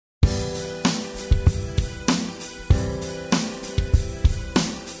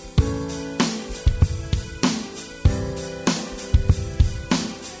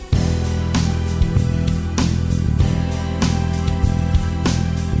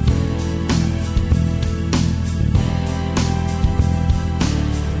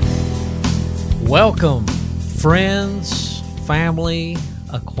Welcome, friends, family,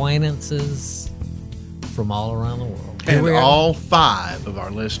 acquaintances from all around the world. And all 5 of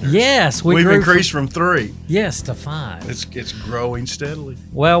our listeners. Yes, we've increased from 3. Yes, to 5. It's growing steadily.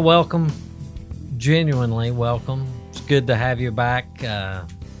 Well, welcome, genuinely welcome. It's good to have you back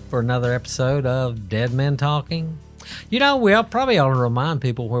for another episode of Dead Men Talking. You know, we probably ought to remind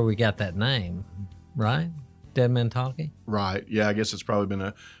people where we got that name, right? Dead Men Talking. Right. Yeah, I guess it's probably been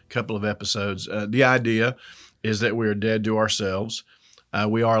a couple of episodes. The idea is that we are dead to ourselves.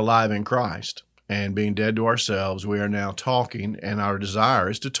 We are alive in Christ. And being dead to ourselves, we are now talking, and our desire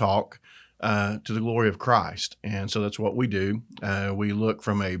is to talk to the glory of Christ. And so that's what we do. We look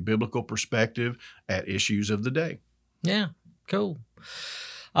from a biblical perspective at issues of the day. Yeah, cool.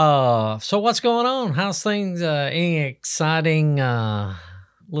 So what's going on? How's things? Any exciting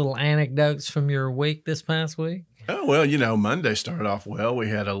little anecdotes from your week this past week? Oh, well, you know, Monday started off well. We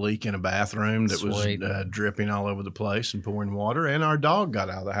had a leak in a bathroom that Sweet. was dripping all over the place and pouring water, and our dog got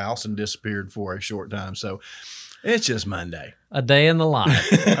out of the house and disappeared for a short time. So it's just Monday. A day in the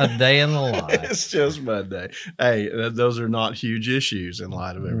life. A day in the life. It's just Monday. Hey, those are not huge issues in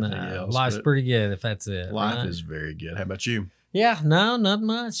light of everything else. Life's pretty good if that's it. Life right? is very good. How about you? Yeah, no, not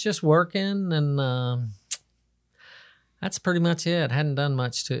much. Just working, and that's pretty much it. Hadn't done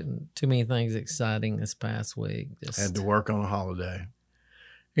much too many things exciting this past week. Just Had to work on a holiday.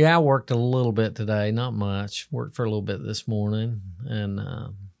 Yeah, I worked a little bit today, not much. Worked for a little bit this morning, and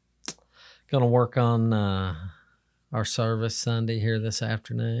going to work on our service Sunday here this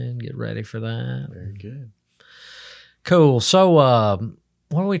afternoon. Get ready for that. Very good. Cool. So,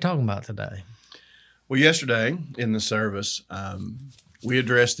 what are we talking about today? Well, yesterday in the service, we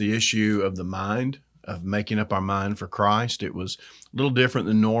addressed the issue of the mind, of making up our mind for Christ. It was a little different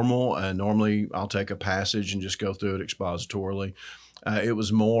than normal. Normally, I'll take a passage and just go through it expositorily. It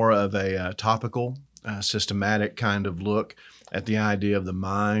was more of a topical, systematic kind of look at the idea of the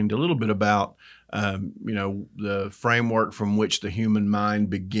mind, a little bit about the framework from which the human mind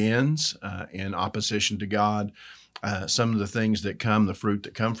begins in opposition to God, some of the things that come, the fruit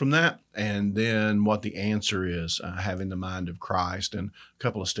that come from that, and then what the answer is, having the mind of Christ, and a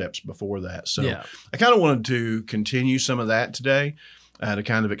couple of steps before that. So yeah. I kind of wanted to continue some of that today, to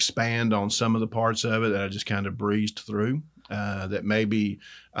kind of expand on some of the parts of it that I just kind of breezed through, that may be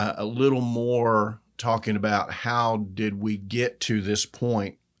a little more talking about how did we get to this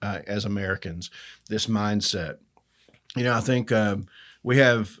point as Americans, this mindset. You know, I think we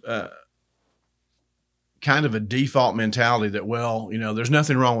have kind of a default mentality that, well, you know, there's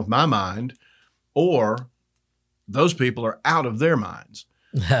nothing wrong with my mind, or those people are out of their minds.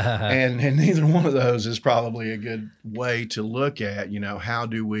 and neither one of those is probably a good way to look at, you know, how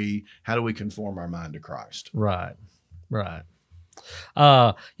do we conform our mind to Christ? Right.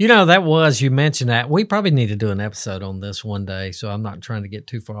 You mentioned that. We probably need to do an episode on this one day, so I'm not trying to get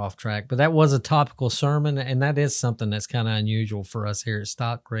too far off track. But that was a topical sermon, and that is something that's kind of unusual for us here at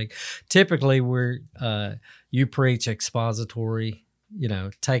Stock Creek. Typically, you preach expository, you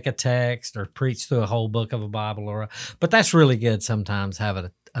know, take a text or preach through a whole book of a Bible, but that's really good sometimes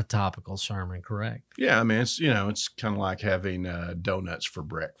having a topical sermon, correct? Yeah, I mean, it's kind of like having donuts for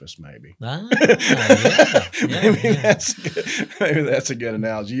breakfast, maybe. Maybe that's a good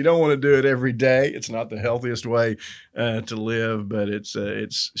analogy. You don't want to do it every day. It's not the healthiest way to live, but it's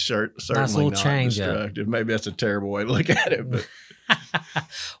certainly not destructive. Maybe that's a terrible way to look at it. But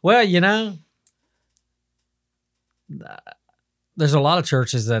well, you know, there's a lot of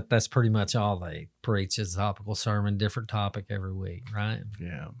churches that's pretty much all they preach is a topical sermon, different topic every week, right?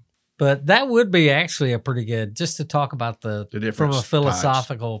 Yeah. But that would be actually a pretty good, just to talk about the from a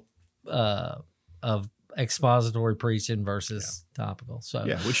philosophical of expository preaching versus topical. So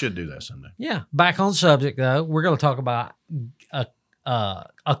yeah, we should do that someday. Yeah. Back on subject though, we're going to talk about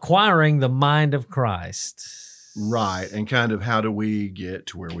acquiring the mind of Christ. Right, and kind of how do we get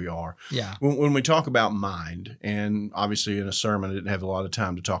to where we are? Yeah. When we talk about mind, and obviously in a sermon I didn't have a lot of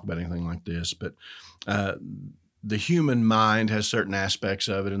time to talk about anything like this, but the human mind has certain aspects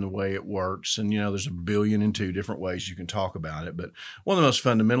of it and the way it works, and you know there's 1,000,002,002 different ways you can talk about it. But one of the most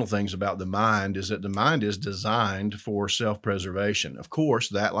fundamental things about the mind is that the mind is designed for self-preservation. Of course,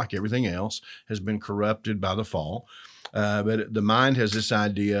 that, like everything else, has been corrupted by the fall. But the mind has this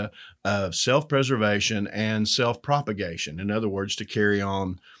idea of self-preservation and self-propagation. In other words, to carry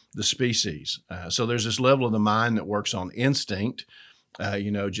on the species. So there's this level of the mind that works on instinct,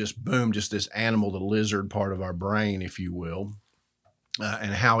 just this animal, the lizard part of our brain, if you will.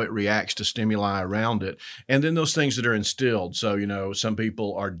 and how it reacts to stimuli around it. And then those things that are instilled. So, some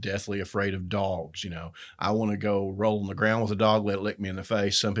people are deathly afraid of dogs. I want to go roll on the ground with a dog, let it lick me in the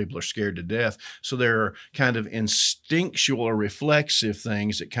face. Some people are scared to death. So there are kind of instinctual or reflexive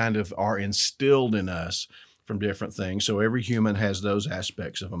things that kind of are instilled in us from different things. So every human has those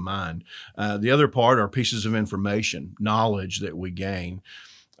aspects of a mind. The other part are pieces of information, knowledge that we gain.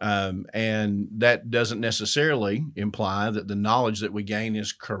 And that doesn't necessarily imply that the knowledge that we gain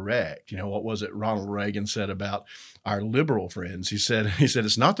is correct. What was it Ronald Reagan said about our liberal friends? He said,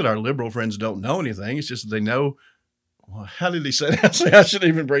 it's not that our liberal friends don't know anything. It's just that they know. Well, how did he say that? I shouldn't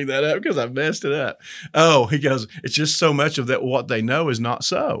even bring that up because I messed it up. Oh, he goes, it's just so much of that what they know is not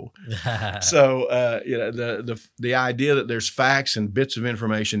so. So, the idea that there's facts and bits of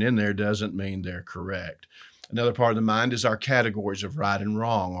information in there doesn't mean they're correct. Another part of the mind is our categories of right and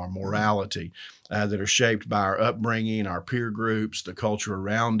wrong, our morality, that are shaped by our upbringing, our peer groups, the culture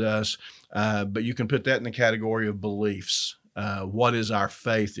around us. But you can put that in the category of beliefs. What is our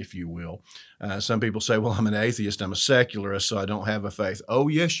faith, if you will? Some people say, well, I'm an atheist, I'm a secularist, so I don't have a faith. Oh,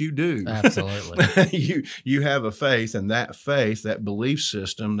 yes, you do. Absolutely. You have a faith, and that faith, that belief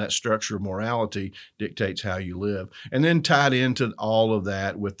system, that structure of morality dictates how you live. And then tied into all of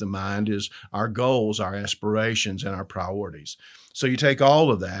that with the mind is our goals, our aspirations, and our priorities. So you take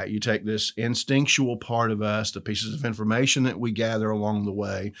all of that, you take this instinctual part of us, the pieces of information that we gather along the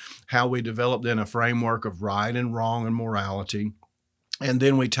way, how we develop then a framework of right and wrong and morality, and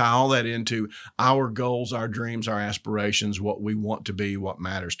then we tie all that into our goals, our dreams, our aspirations, what we want to be, what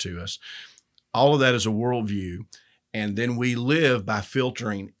matters to us. All of that is a worldview, and then we live by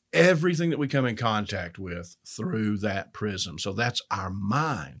filtering everything that we come in contact with through that prism. So that's our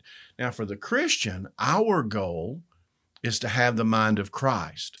mind. Now, for the Christian, our goal is to have the mind of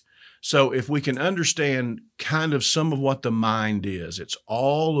Christ. So if we can understand kind of some of what the mind is, it's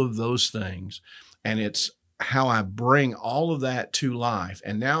all of those things, and it's how I bring all of that to life.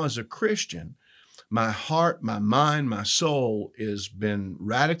 And now as a Christian, my heart, my mind, my soul has been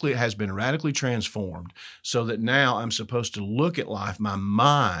radically transformed so that now I'm supposed to look at life, my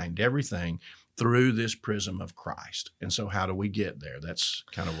mind, everything, through this prism of Christ. And so how do we get there? That's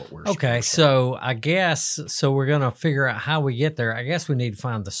kind of what we're okay. So I guess, we're going to figure out how we get there. I guess we need to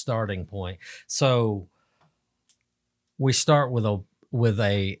find the starting point. So we start with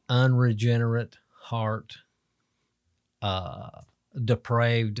a unregenerate heart,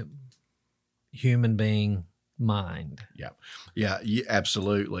 depraved human being mind. Yeah,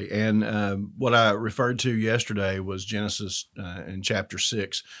 absolutely. And what I referred to yesterday was Genesis in chapter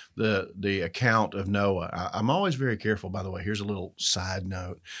 6, the account of Noah. I'm always very careful, by the way. Here's a little side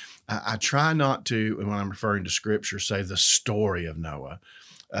note. I try not to, when I'm referring to Scripture, say the story of Noah.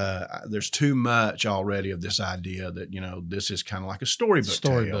 There's too much already of this idea that, this is kind of like a storybook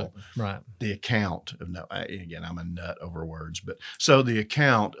tale. Right. The account of Noah. Again, I'm a nut over words, but so the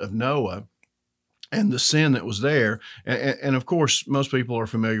account of Noah and the sin that was there, and of course, most people are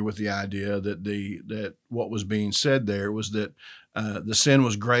familiar with the idea that what was being said there was that the sin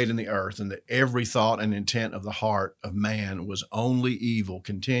was great in the earth, and that every thought and intent of the heart of man was only evil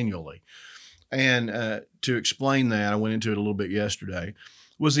continually. And to explain that, I went into it a little bit yesterday,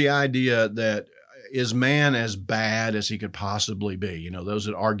 was the idea that is man as bad as he could possibly be? Those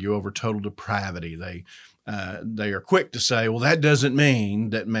that argue over total depravity, they are quick to say, well, that doesn't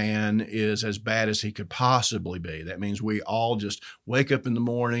mean that man is as bad as he could possibly be. That means we all just wake up in the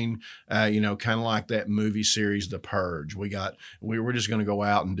morning, kind of like that movie series, The Purge. We're just going to go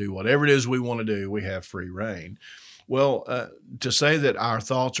out and do whatever it is we want to do. We have free reign. Well, to say that our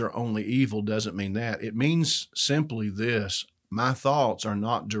thoughts are only evil doesn't mean that. It means simply this: my thoughts are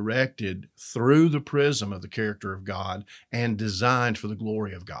not directed through the prism of the character of God and designed for the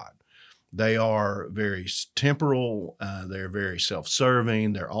glory of God. They are very temporal. They're very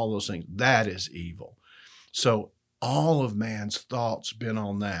self-serving. They're all those things. That is evil. So all of man's thoughts been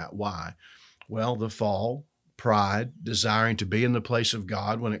on that. Why? Well, the fall, pride, desiring to be in the place of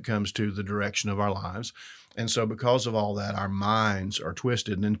God when it comes to the direction of our lives. And so because of all that, our minds are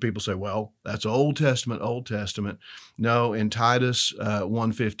twisted. And then people say, well, that's Old Testament. No, in Titus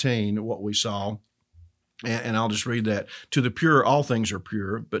 1:15, what we saw, and I'll just read that. To the pure, all things are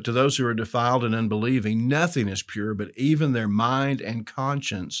pure, but to those who are defiled and unbelieving, nothing is pure, but even their mind and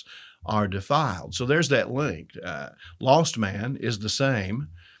conscience are defiled. So there's that link. Lost man is the same,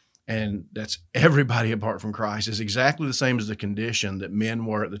 and that's everybody apart from Christ, is exactly the same as the condition that men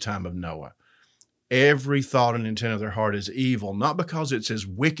were at the time of Noah. Every thought and intent of their heart is evil, not because it's as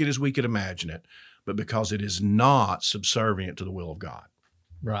wicked as we could imagine it, but because it is not subservient to the will of God.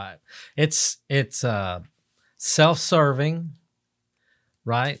 Right. It's self-serving.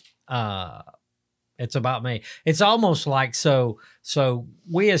 right? It's about me. It's almost like so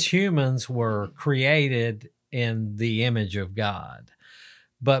we as humans were created in the image of God.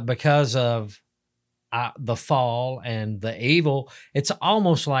 But because of the fall and the evil, it's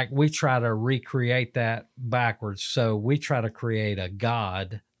almost like we try to recreate that backwards. So we try to create a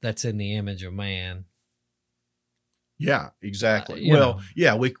God that's in the image of man. Yeah, exactly.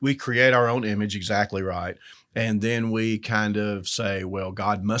 Yeah, we create our own image, exactly right. And then we kind of say, well,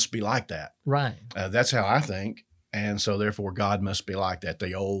 God must be like that. Right. That's how I think. And so therefore God must be like that.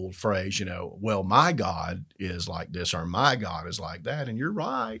 The old phrase, well, my God is like this or my God is like that. And you're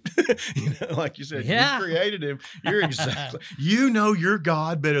right. Like you said, Yeah. You created him. You're exactly, you know your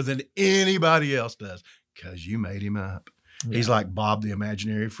God better than anybody else does because you made him up. Yeah. He's like Bob, the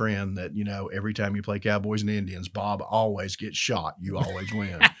imaginary friend that, every time you play Cowboys and Indians, Bob always gets shot. You always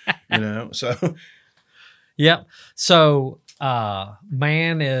win, so. Yep. So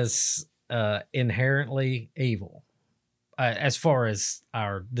man is inherently evil as far as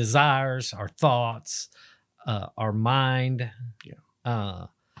our desires, our thoughts, our mind. Yeah.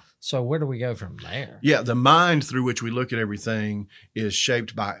 So where do we go from there? Yeah, the mind through which we look at everything is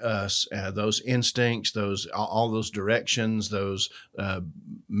shaped by us. Those instincts, all those directions, those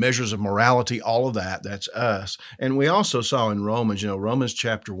measures of morality, all of that's us. And we also saw in Romans, Romans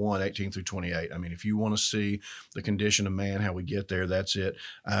chapter 1, 18 through 28. I mean, if you want to see the condition of man, how we get there, that's it.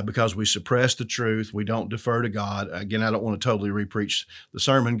 Because we suppress the truth, we don't defer to God. Again, I don't want to totally repreach the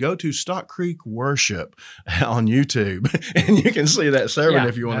sermon. Go to Stock Creek Worship on YouTube, and you can see that sermon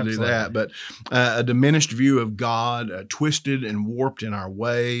if you want to do that. But a diminished view of God, twisted and warped in our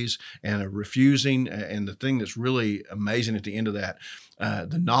ways, and a refusing. And the thing that's really amazing at the end of that,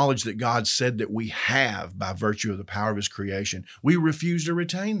 the knowledge that God said that we have by virtue of the power of his creation, we refuse to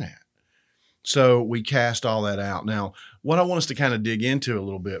retain that. So we cast all that out. Now, what I want us to kind of dig into a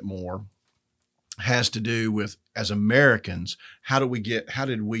little bit more has to do with, as Americans, how did we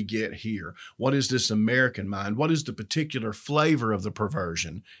get here? What is this American mind? What is the particular flavor of the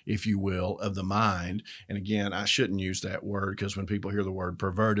perversion, if you will, of the mind? And again, I shouldn't use that word because when people hear the word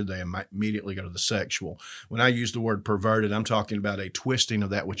perverted, they immediately go to the sexual. When I use the word perverted, I'm talking about a twisting of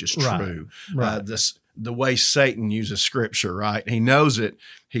that which is true. Right. The way Satan uses scripture, right? He knows it,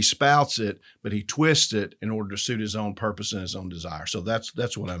 he spouts it, but he twists it in order to suit his own purpose and his own desire. So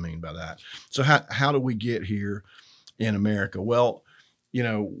that's what I mean by that. So how do we get here in America? Well,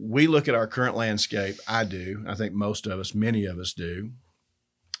 we look at our current landscape. I do. I think most of us, many of us do.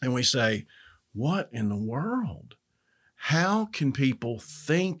 And we say, what in the world? How can people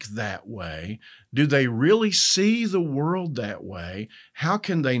think that way? Do they really see the world that way? How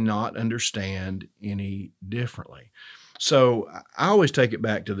can they not understand any differently? So I always take it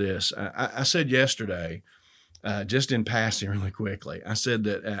back to this. I said yesterday, just in passing really quickly, I said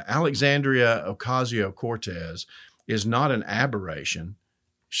that Alexandria Ocasio-Cortez is not an aberration.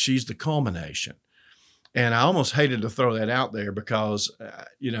 She's the culmination. And I almost hated to throw that out there because,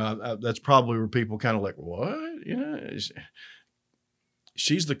 that's probably where people kind of like, what?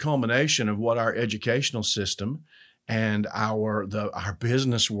 She's the culmination of what our educational system and our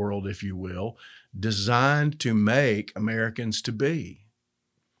business world, if you will, designed to make Americans to be.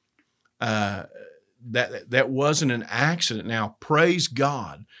 That wasn't an accident. Now, praise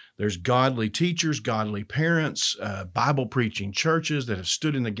God. There's godly teachers, godly parents, Bible-preaching churches that have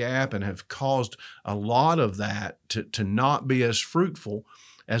stood in the gap and have caused a lot of that to not be as fruitful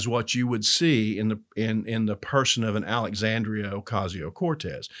as what you would see in the person of an Alexandria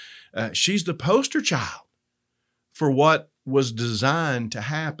Ocasio-Cortez. She's the poster child for what was designed to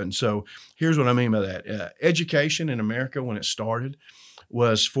happen. So here's what I mean by that. Education in America, when it started,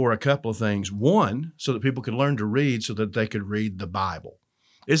 was for a couple of things. One, so that people could learn to read so that they could read the Bible.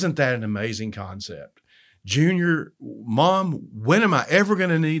 Isn't that an amazing concept? Junior, Mom, when am I ever going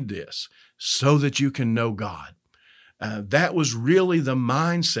to need this? So that you can know God. That was really the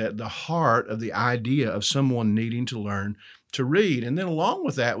mindset, the heart of the idea of someone needing to learn to read. And then along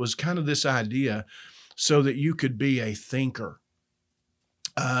with that was kind of this idea so that you could be a thinker,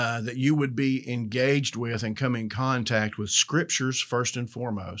 that you would be engaged with and come in contact with scriptures first and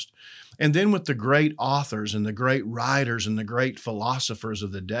foremost, and then with the great authors and the great writers and the great philosophers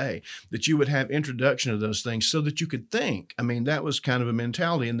of the day, that you would have introduction to those things so that you could think. I mean, that was kind of a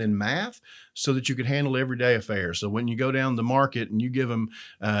mentality. And then math, so that you could handle everyday affairs. So when you go down the market and you give them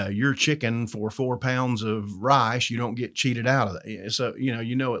your chicken for 4 pounds of rice, you don't get cheated out of it. So,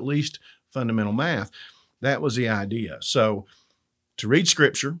 at least fundamental math. That was the idea. So to read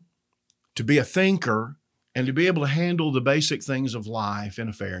scripture, to be a thinker, and to be able to handle the basic things of life in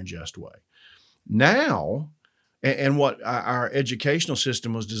a fair and just way. Now, And what our educational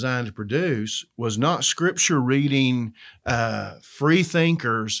system was designed to produce was not scripture reading free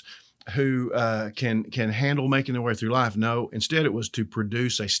thinkers who can handle making their way through life. No, instead it was to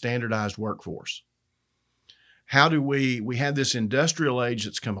produce a standardized workforce. How do we have this industrial age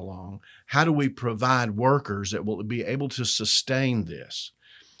that's come along. How do we provide workers that will be able to sustain this?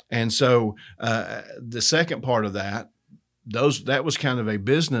 And so the second part of that was kind of a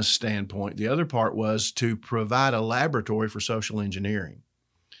business standpoint. The other part was to provide a laboratory for social engineering.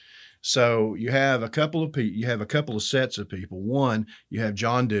 So you have a couple of sets of people. One, you have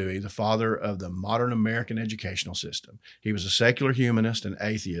John Dewey, the father of the modern American educational system. He was a secular humanist and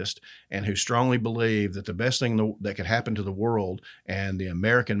atheist, and who strongly believed that the best thing that could happen to the world and the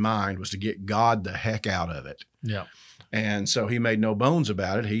American mind was to get God the heck out of it. Yeah. And so he made no bones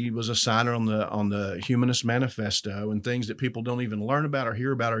about it. He was a signer on the Humanist Manifesto and things that people don't even learn about or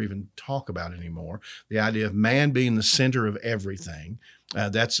hear about or even talk about anymore. The idea of man being the center of everything.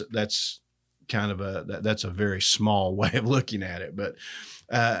 That's kind of that's a very small way of looking at it. But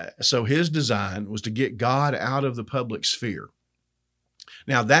so his design was to get God out of the public sphere.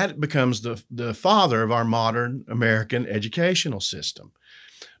 Now that becomes the father of our modern American educational system.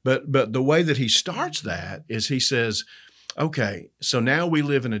 But the way that he starts that is he says, okay, so now we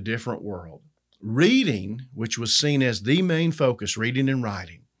live in a different world. Reading, which was seen as the main focus, reading and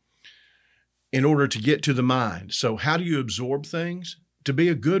writing, in order to get to the mind. So how do you absorb things? To be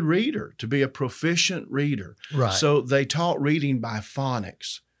a good reader, to be a proficient reader. Right. So they taught reading by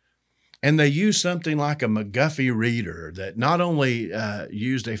phonics. And they used something like a McGuffey reader that not only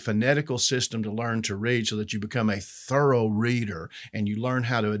used a phonetical system to learn to read so that you become a thorough reader and you learn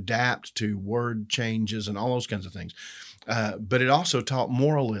how to adapt to word changes and all those kinds of things, but it also taught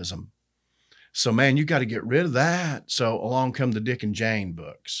moralism. So, man, you got to get rid of that. So along come the Dick and Jane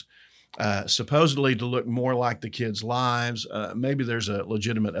books. Supposedly to look more like the kids' lives. Maybe there's a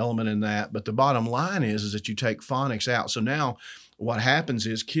legitimate element in that, but the bottom line is that you take phonics out. So now what happens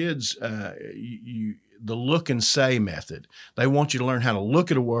is kids, the look and say method, they want you to learn how to look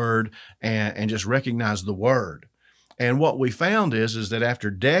at a word and just recognize the word. And what we found is that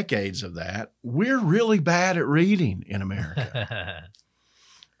after decades of that, we're really bad at reading in America.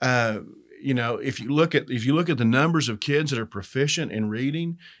 If you look at the numbers of kids that are proficient in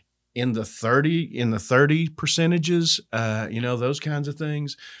reading, in the 30 percentages, those kinds of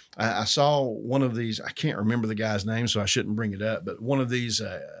things. I saw one of these, I can't remember the guy's name, so I shouldn't bring it up, but one of these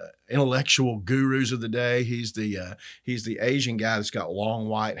intellectual gurus of the day, he's the Asian guy that's got long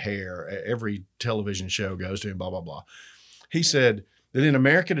white hair. Every television show goes to him, blah, blah, blah. He said that in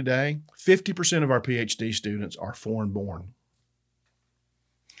America today, 50% of our PhD students are foreign born.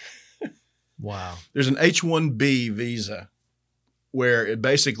 Wow. There's an H-1B visa where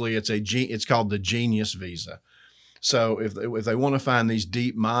it's called the Genius Visa. So if they want to find these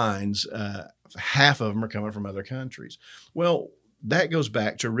deep minds, half of them are coming from other countries. Well, that goes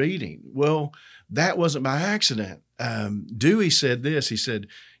back to reading. Well, that wasn't by accident. Dewey said this. He said,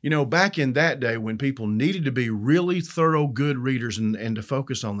 back in that day when people needed to be really thorough, good readers and to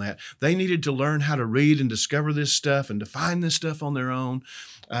focus on that, they needed to learn how to read and discover this stuff and to find this stuff on their own.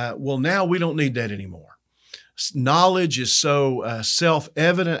 Well, now we don't need that anymore. Knowledge is so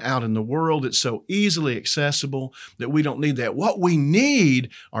self-evident out in the world. It's so easily accessible that we don't need that. What we need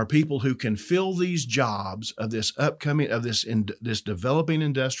are people who can fill these jobs of this this developing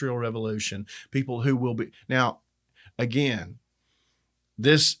industrial revolution, people who will be. Now, again,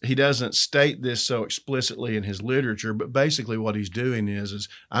 he doesn't state this so explicitly in his literature, but basically what he's doing is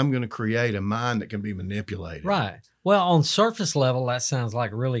I'm going to create a mind that can be manipulated. Right. Well, on surface level, that sounds like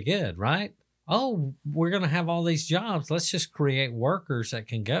really good, right? Oh, we're going to have all these jobs. Let's just create workers that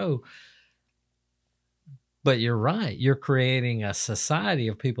can go. But you're right. You're creating a society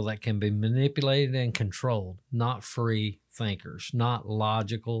of people that can be manipulated and controlled, not free thinkers, not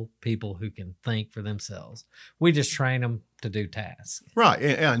logical people who can think for themselves. We just train them to do tasks. Right.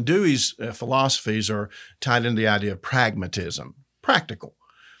 And Dewey's philosophies are tied into the idea of pragmatism, practical.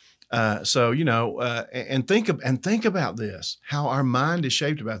 And think about this, how our mind is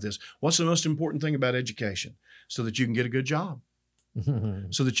shaped about this. What's the most important thing about education? So that you can get a good job,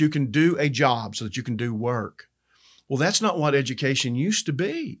 so that you can do a job, so that you can do work. Well, that's not what education used to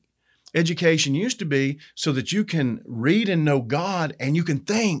be. Education used to be so that you can read and know God and you can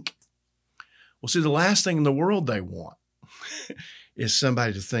think. Well, see, the last thing in the world they want is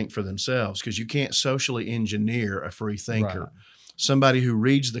somebody to think for themselves, because you can't socially engineer a free thinker. Right. Somebody who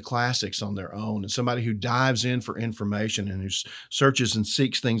reads the classics on their own and somebody who dives in for information and who searches and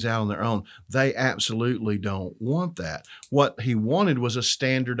seeks things out on their own. They absolutely don't want that. What he wanted was a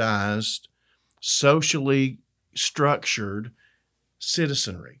standardized, socially structured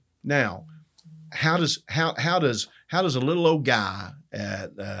citizenry. Now, how does a little old guy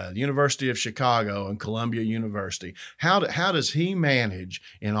at the University of Chicago and Columbia University, how does he manage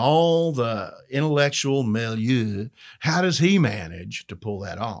in all the intellectual milieu? How does he manage to pull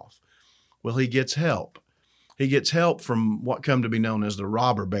that off? Well, he gets help. He gets help from what come to be known as the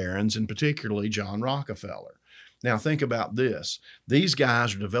robber barons, and particularly John Rockefeller. Now, think about this. These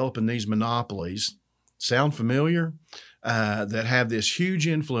guys are developing these monopolies. Sound familiar? That have this huge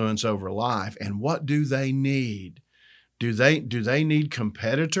influence over life. And what do they need? Do they need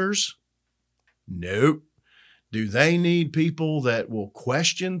competitors? Nope. Do they need people that will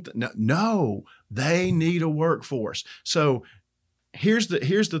question? No, they need a workforce. So here's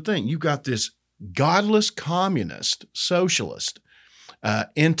the thing. You've got this godless communist, socialist,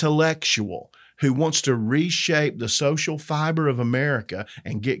 intellectual who wants to reshape the social fiber of America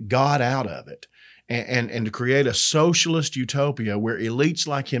and get God out of it. And to create a socialist utopia where elites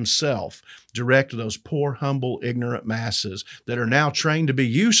like himself direct those poor, humble, ignorant masses that are now trained to be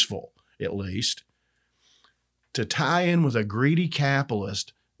useful, at least, to tie in with a greedy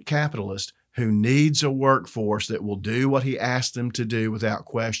capitalist who needs a workforce that will do what he asks them to do without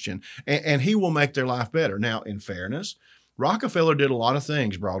question, and he will make their life better. Now, in fairness, Rockefeller did a lot of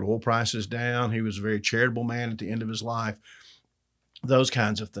things, brought oil prices down. He was a very charitable man at the end of his life, those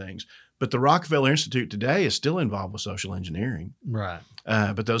kinds of things. But the Rockefeller Institute today is still involved with social engineering. Right.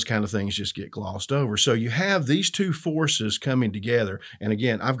 But those kind of things just get glossed over. So you have these two forces coming together. And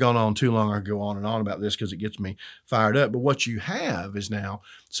again, I've gone on too long. I go on and on about this because it gets me fired up. But what you have is now,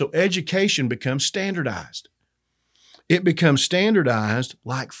 so education becomes standardized. It becomes standardized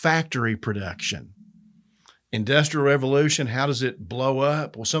like factory production. Industrial Revolution, how does it blow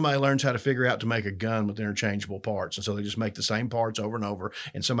up? Well, somebody learns how to figure out to make a gun with interchangeable parts. And so they just make the same parts over and over.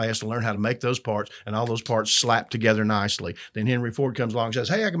 And somebody has to learn how to make those parts, and all those parts slap together nicely. Then Henry Ford comes along and says,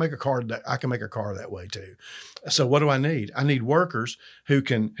 hey, I can make a car that way too. So what do I need? I need workers who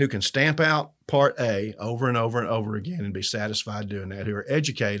can stamp out part A over and over and over again and be satisfied doing that, who are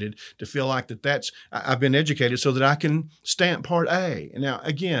educated to feel like I've been educated so that I can stamp part A. Now,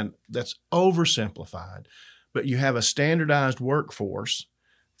 again, that's oversimplified. But you have a standardized workforce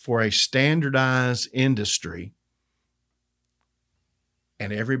for a standardized industry,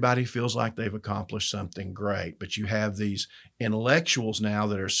 and everybody feels like they've accomplished something great. But you have these intellectuals now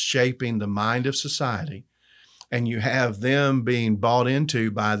that are shaping the mind of society, and you have them being bought into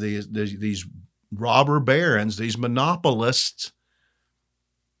by these robber barons, these monopolists,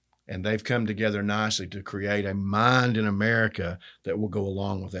 and they've come together nicely to create a mind in America that will go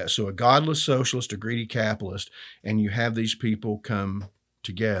along with that. So a godless socialist, a greedy capitalist, and you have these people come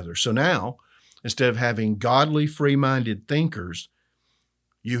together. So now, instead of having godly, free-minded thinkers,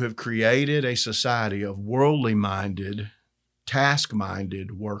 you have created a society of worldly-minded,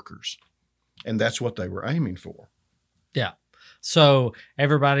 task-minded workers. And that's what they were aiming for. Yeah. So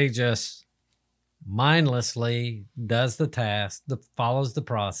everybody just mindlessly does the task, follows the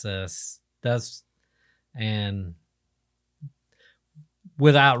process, and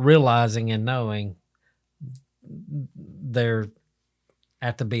without realizing and knowing they're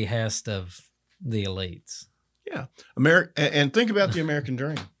at the behest of the elites. Yeah. And think about the American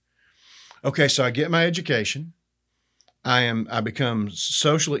dream. Okay, so I get my education. I become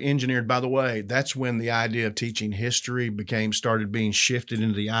socially engineered. By the way, that's when the idea of teaching history started being shifted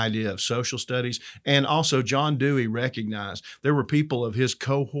into the idea of social studies. And also John Dewey recognized there were people of his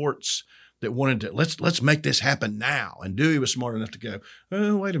cohorts that wanted to, let's make this happen now. And Dewey was smart enough to go,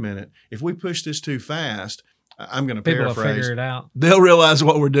 oh, wait a minute. If we push this too fast, I'm going to paraphrase. People will figure it out. They'll realize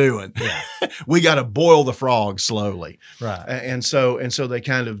what we're doing. Yeah. We got to boil the frog slowly. Right. And so they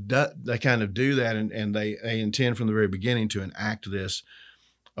kind of do that, and they intend from the very beginning to enact this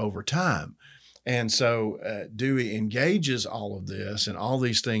over time. And so Dewey engages all of this, and all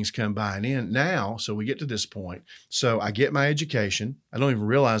these things come by and in now. So we get to this point. So I get my education. I don't even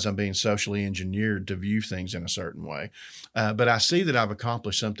realize I'm being socially engineered to view things in a certain way. But I see that I've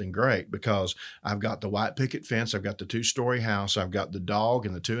accomplished something great because I've got the white picket fence. I've got the 2-story house. I've got the dog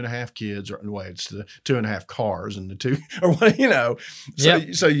and the 2.5 kids, or in a way, it's the 2.5 cars and the 2, or what,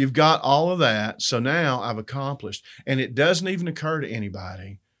 So you've got all of that. So now I've accomplished, and it doesn't even occur to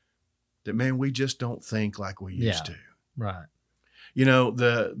anybody that, man, we just don't think like we used to. Right.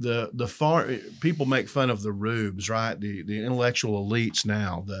 The far people make fun of the rubes, right? The intellectual elites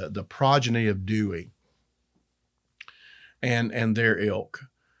now, the progeny of Dewey and their ilk.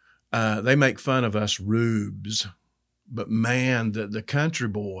 They make fun of us rubes, but man, the country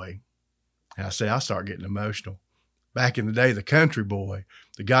boy, I start getting emotional. Back in the day, the country boy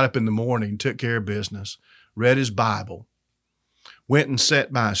that got up in the morning, took care of business, read his Bible, went and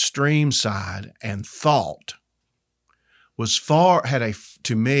sat by a stream side and thought, had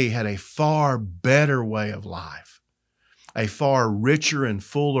a far better way of life, a far richer and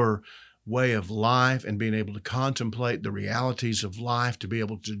fuller way of life, and being able to contemplate the realities of life, to be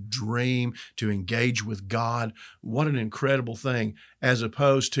able to dream, to engage with God. What an incredible thing, as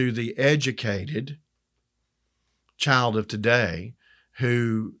opposed to the educated child of today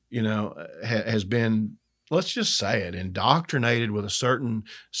who, has been, let's just say it, indoctrinated with a certain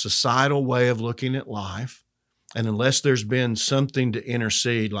societal way of looking at life. And unless there's been something to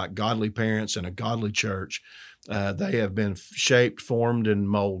intercede, like godly parents and a godly church, they have been shaped, formed, and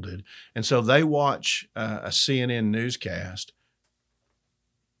molded. And so they watch a CNN newscast.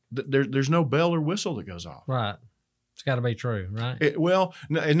 There's no bell or whistle that goes off. Right. It's got to be true, right?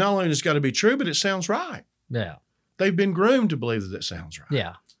 And not only has it got to be true, but it sounds right. Yeah. They've been groomed to believe that it sounds right.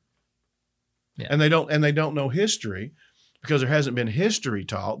 Yeah. Yeah. And they don't know history, because there hasn't been history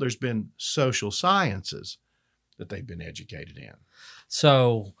taught. There's been social sciences that they've been educated in.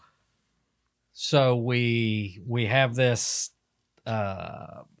 So we have this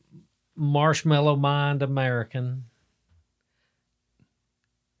marshmallow mind American.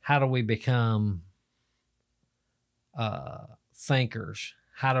 How do we become thinkers?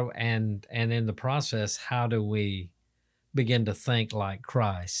 And in the process, how do we begin to think like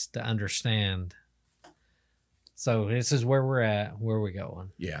Christ, to understand? So this is where we're at. Where are we going?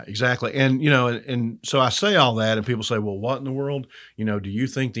 Yeah, exactly. And, and so I say all that, and people say, well, what in the world? Do you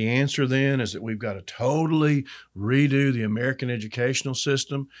think the answer then is that we've got to totally redo the American educational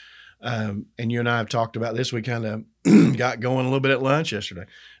system? And you and I have talked about this. We kind of got going a little bit at lunch yesterday.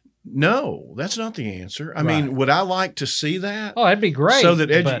 No, that's not the answer. I mean, would I like to see that? Oh, that'd be great. So that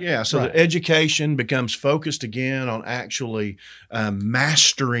that education becomes focused again on actually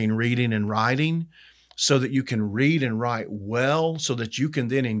mastering reading and writing, so that you can read and write well, so that you can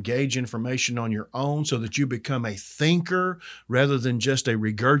then engage information on your own, so that you become a thinker rather than just a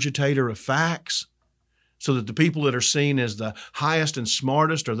regurgitator of facts, so that the people that are seen as the highest and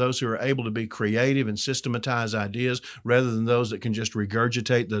smartest are those who are able to be creative and systematize ideas rather than those that can just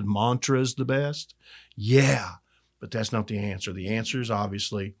regurgitate the mantras the best. Yeah, but that's not the answer. The answer is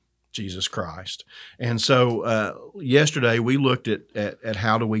obviously Jesus Christ. And so yesterday we looked at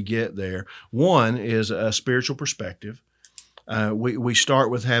how do we get there. One is a spiritual perspective. We start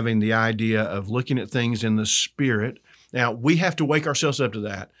with having the idea of looking at things in the Spirit. Now, we have to wake ourselves up to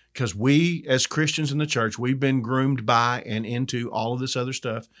that, because we, as Christians in the church, we've been groomed by and into all of this other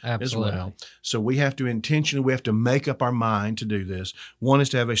stuff as well. So we have to make up our mind to do this. One is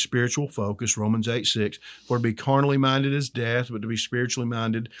to have a spiritual focus, Romans 8:6. For to be carnally minded is death, but to be spiritually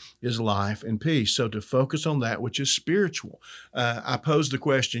minded is life and peace. So to focus on that which is spiritual. I posed the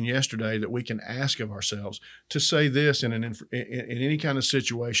question yesterday that we can ask of ourselves, to say this in any kind of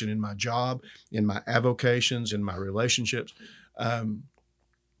situation, in my job, in my avocations, in my relationships.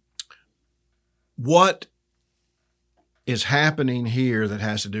 What is happening here that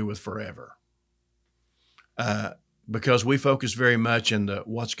has to do with forever? Because we focus very much in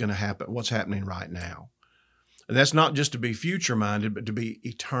what's going to happen, what's happening right now. And that's not just to be future minded, but to be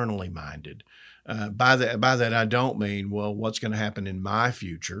eternally minded. By that, I don't mean, well, what's going to happen in my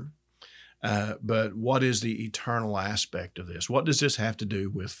future, but what is the eternal aspect of this? What does this have to do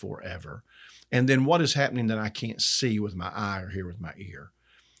with forever? And then what is happening that I can't see with my eye or hear with my ear?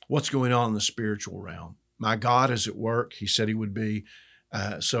 What's going on in the spiritual realm? My God is at work. He said he would be.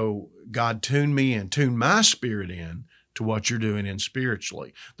 So God, tune my spirit in to what you're doing in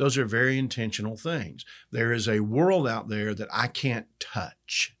spiritually. Those are very intentional things. There is a world out there that I can't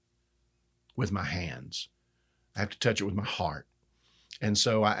touch with my hands. I have to touch it with my heart. And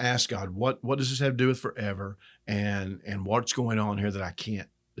so I ask God, what does this have to do with forever? And what's going on here that I can't,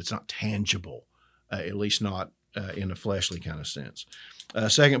 it's not tangible, at least not in a fleshly kind of sense.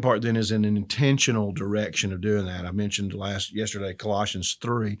 Second part then is an intentional direction of doing that. I mentioned yesterday Colossians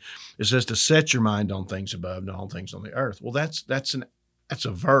 3. It says to set your mind on things above, not on things on the earth. Well, that's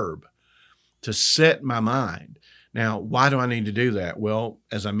a verb, to set my mind. Now, why do I need to do that? Well,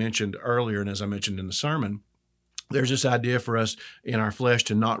 as I mentioned earlier, and as I mentioned in the sermon, there's this idea for us in our flesh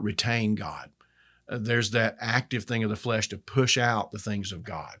to not retain God. There's that active thing of the flesh to push out the things of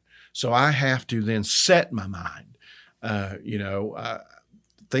God. So I have to then set my mind.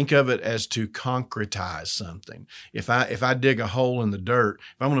 Think of it as to concretize something. If I dig a hole in the dirt,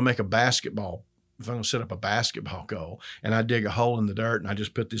 if I'm going to set up a basketball goal and I dig a hole in the dirt and I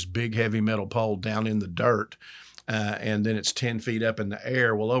just put this big heavy metal pole down in the dirt, and then it's 10 feet up in the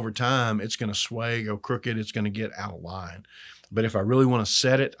air. Well, over time, it's going to sway, go crooked. It's going to get out of line. But if I really want to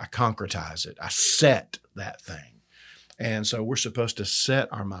set it, I concretize it. I set that thing. And so we're supposed to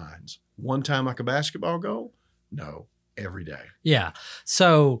set our minds. One time like a basketball goal? No, every day. Yeah.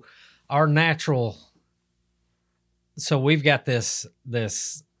 So our natural, so we've got this,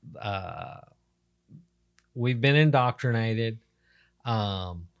 we've been indoctrinated.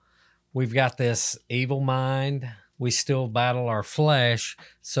 We've got this evil mind. We still battle our flesh.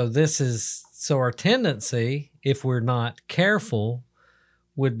 So our tendency, if we're not careful,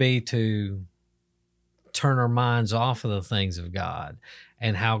 would be to turn our minds off of the things of God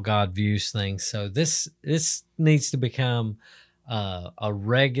and how God views things. So this needs to become a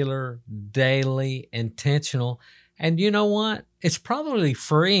regular, daily, intentional. And you know what? It's probably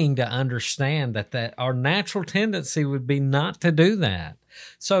freeing to understand that our natural tendency would be not to do that.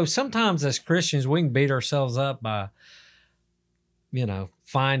 So sometimes as Christians, we can beat ourselves up by,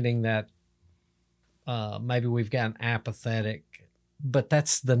 finding that maybe we've gotten apathetic, but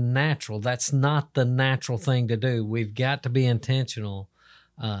that's the natural. That's not the natural thing to do. We've got to be intentional,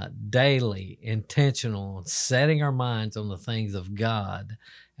 daily, intentional, setting our minds on the things of God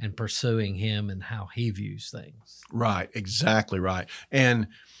and pursuing Him and how He views things. Right, exactly right. And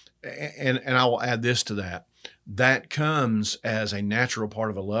I will add this to that. That comes as a natural part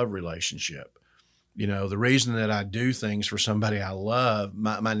of a love relationship. The reason that I do things for somebody I love,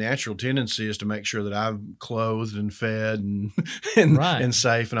 my natural tendency is to make sure that I'm clothed and fed and Right. and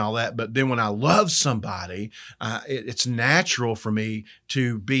safe and all that. But then when I love somebody, it's natural for me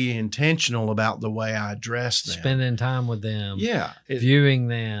to be intentional about the way I address them. Spending time with them. Yeah. Viewing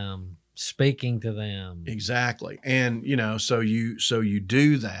them, speaking to them. Exactly. And, so you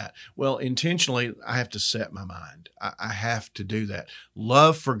do that. Well, intentionally, I have to set my mind. I have to do that.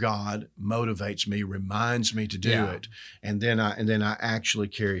 Love for God motivates me, reminds me to do it. And then I actually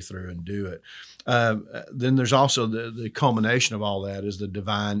carry through and do it. Then there's also the culmination of all that is the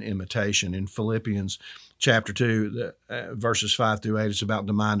divine imitation. In Philippians chapter 2, verses 5 through 8, it's about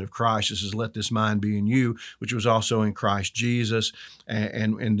the mind of Christ. It says, let this mind be in you, which was also in Christ Jesus.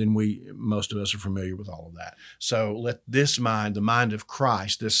 And then most of us are familiar with all of that. So let this mind, the mind of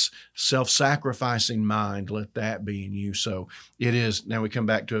Christ, this self-sacrificing mind, let that be in you. So it is, now we come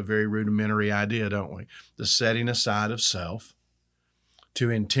back to a very rudimentary idea, don't we? The setting aside of self, to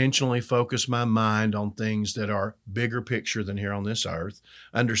intentionally focus my mind on things that are bigger picture than here on this earth,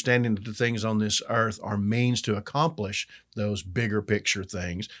 understanding that the things on this earth are means to accomplish those bigger picture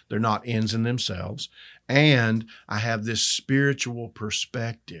things. They're not ends in themselves. And I have this spiritual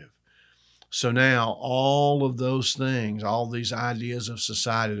perspective. So now all of those things, all these ideas of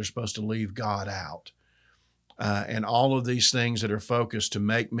society, they're supposed to leave God out. And all of these things that are focused to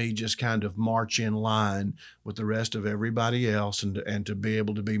make me just kind of march in line with the rest of everybody else, and to be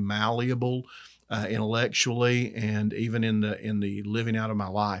able to be malleable intellectually and even in the living out of my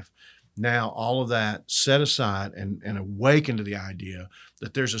life. Now, all of that set aside and awaken to the idea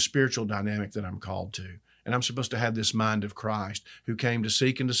that there's a spiritual dynamic that I'm called to. And I'm supposed to have this mind of Christ, who came to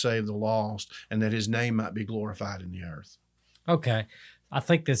seek and to save the lost, and that His name might be glorified in the earth. Okay. I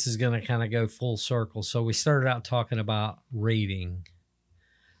think this is going to kind of go full circle. So we started out talking about reading.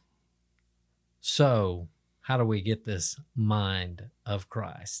 So how do we get this mind of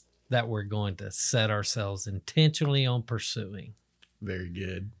Christ that we're going to set ourselves intentionally on pursuing? Very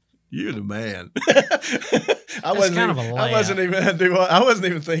good. You're the man. I wasn't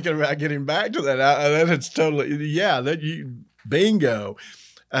even thinking about getting back to that. That's totally, bingo.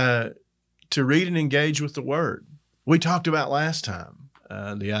 To read and engage with the Word. We talked about last time.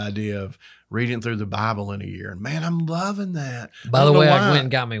 The idea of reading through the Bible in a year. And man, I'm loving that. By the way, I went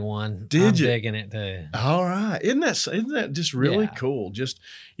and got me one. Did you? I'm digging it too. All right. Isn't that just really cool? Just,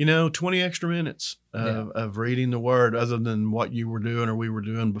 20 extra minutes of reading the Word other than what you were doing or we were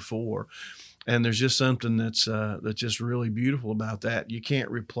doing before. And there's just something that's just really beautiful about that. You can't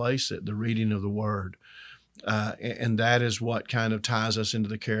replace it, the reading of the Word. And that is what kind of ties us into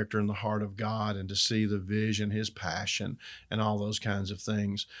the character and the heart of God, and to see the vision, His passion, and all those kinds of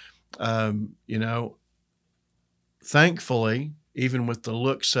things. Thankfully, even with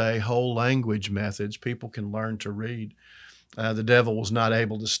the whole language methods, people can learn to read. The devil was not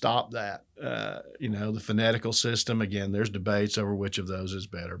able to stop that. The phonetical system, again, there's debates over which of those is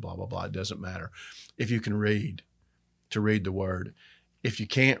better, blah, blah, blah. It doesn't matter. If you can read, to read the Word. If you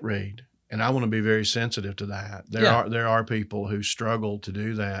can't read, and I want to be very sensitive to that. There are people who struggle to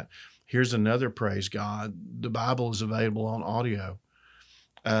do that. Here's another, praise God. The Bible is available on audio.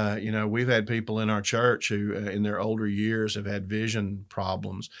 We've had people in our church who, in their older years, have had vision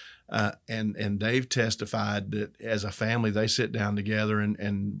problems, and they've testified that as a family, they sit down together,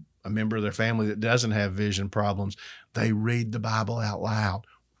 and a member of their family that doesn't have vision problems, they read the Bible out loud.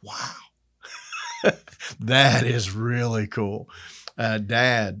 Wow, that is really cool.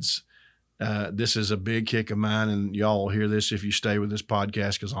 Dads. This is a big kick of mine, and y'all will hear this if you stay with this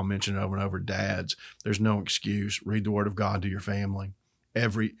podcast because I'll mention it over and over. Dads, there's no excuse. Read the Word of God to your family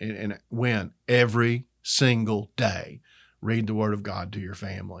every single day. Read the Word of God to your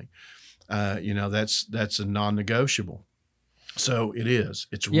family. That's a non-negotiable. So it is.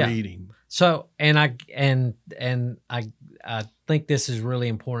 It's reading. So I think this is really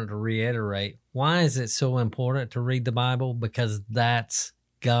important to reiterate. Why is it so important to read the Bible? Because that's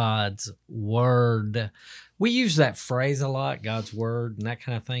God's Word. We use that phrase a lot, God's Word and that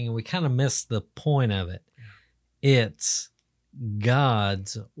kind of thing, and we kind of miss the point of it. It's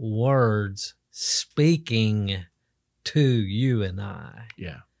God's words speaking to you and I.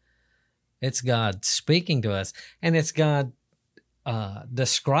 Yeah. It's God speaking to us, and it's God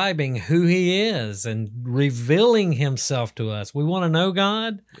describing who He is and revealing Himself to us. We want to know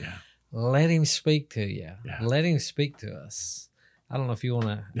God? Yeah. Let Him speak to you. Yeah. Let Him speak to us. I don't know if you want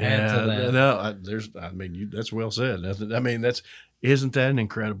to add to that. No, that's well said. Isn't that an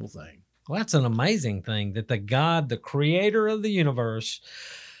incredible thing? Well, that's an amazing thing that the God, the creator of the universe,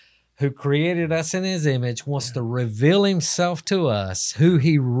 who created us in His image, wants to reveal Himself to us, who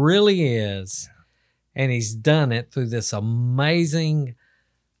He really is. Yeah. And He's done it through this amazing,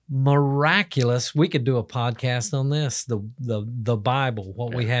 miraculous. We could do a podcast on this, the Bible.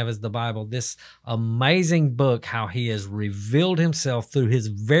 What we have is the Bible. This amazing book, how He has revealed Himself through His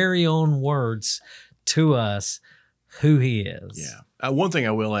very own words to us, who He is. Yeah. One thing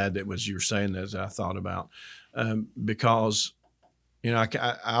I will add that was you were saying that I thought about, because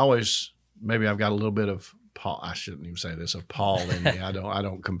I always, maybe I've got a little bit of Paul. I shouldn't even say this, of Paul in me. I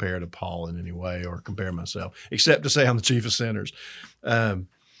don't compare to Paul in any way or compare myself, except to say I'm the chief of sinners.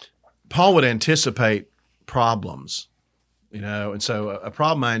 Paul would anticipate problems, and so a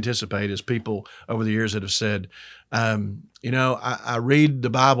problem I anticipate is people over the years that have said, I read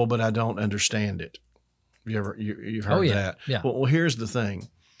the Bible, but I don't understand it. You've heard that? Yeah. Well, here's the thing.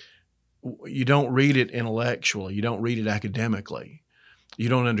 You don't read it intellectually. You don't read it academically. You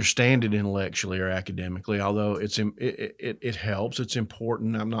don't understand it intellectually or academically, although it helps. It's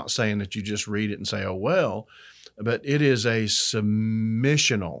important. I'm not saying that you just read it and say, oh, well, but it is a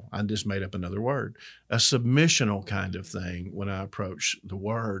submissional, I just made up another word, a submissional kind of thing when I approach the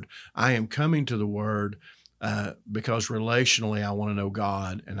Word. I am coming to the Word because relationally I want to know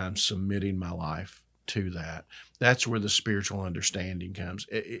God, and I'm submitting my life to that. That's where the spiritual understanding comes.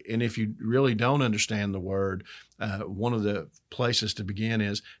 And if you really don't understand the Word, one of the places to begin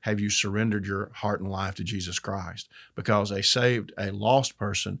is, have you surrendered your heart and life to Jesus Christ? Because a lost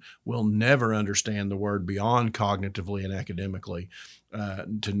person will never understand the Word beyond cognitively and academically.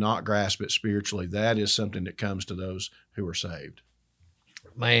 To not grasp it spiritually, that is something that comes to those who are saved.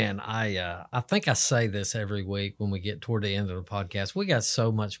 Man, I think I say this every week when we get toward the end of the podcast. We got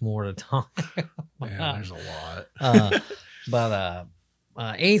so much more to talk about. Yeah, there's a lot. But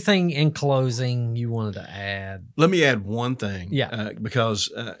anything in closing you wanted to add? Let me add one thing. Yeah. Because,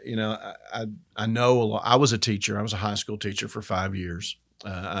 I know a lot. I was a teacher. I was a high school teacher for 5 years.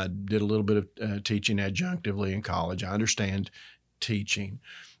 I did a little bit of teaching adjunctively in college. I understand teaching.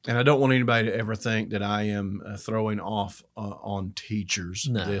 And I don't want anybody to ever think that I am throwing off on teachers.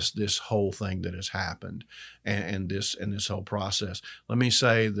 No. This whole thing that has happened and this whole process. Let me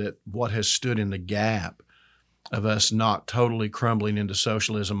say that what has stood in the gap of us not totally crumbling into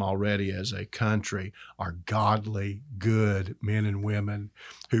socialism already as a country are godly, good men and women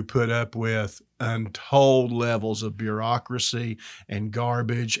who put up with untold levels of bureaucracy and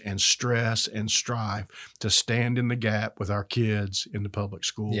garbage and stress and strife to stand in the gap with our kids in the public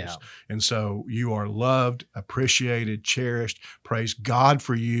schools. Yeah. And so you are loved, appreciated, cherished. Praise God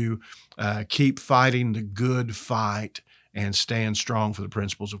for you. Keep fighting the good fight and stand strong for the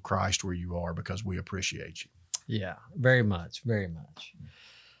principles of Christ where you are, because we appreciate you. Yeah, very much, very much.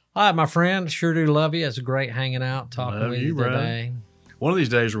 All right, my friend, sure do love you. It's great hanging out, talking with you today. One of these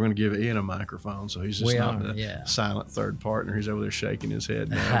days, we're going to give Ian a microphone, so he's just not the silent third partner. He's over there shaking his head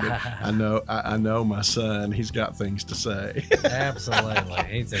now. But I know my son. He's got things to say. Absolutely,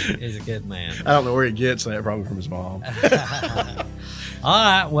 he's a good man. I don't know where he gets that, probably from his mom. All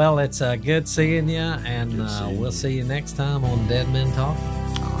right, well, it's good seeing you, and we'll see you next time on Dead Men Talking.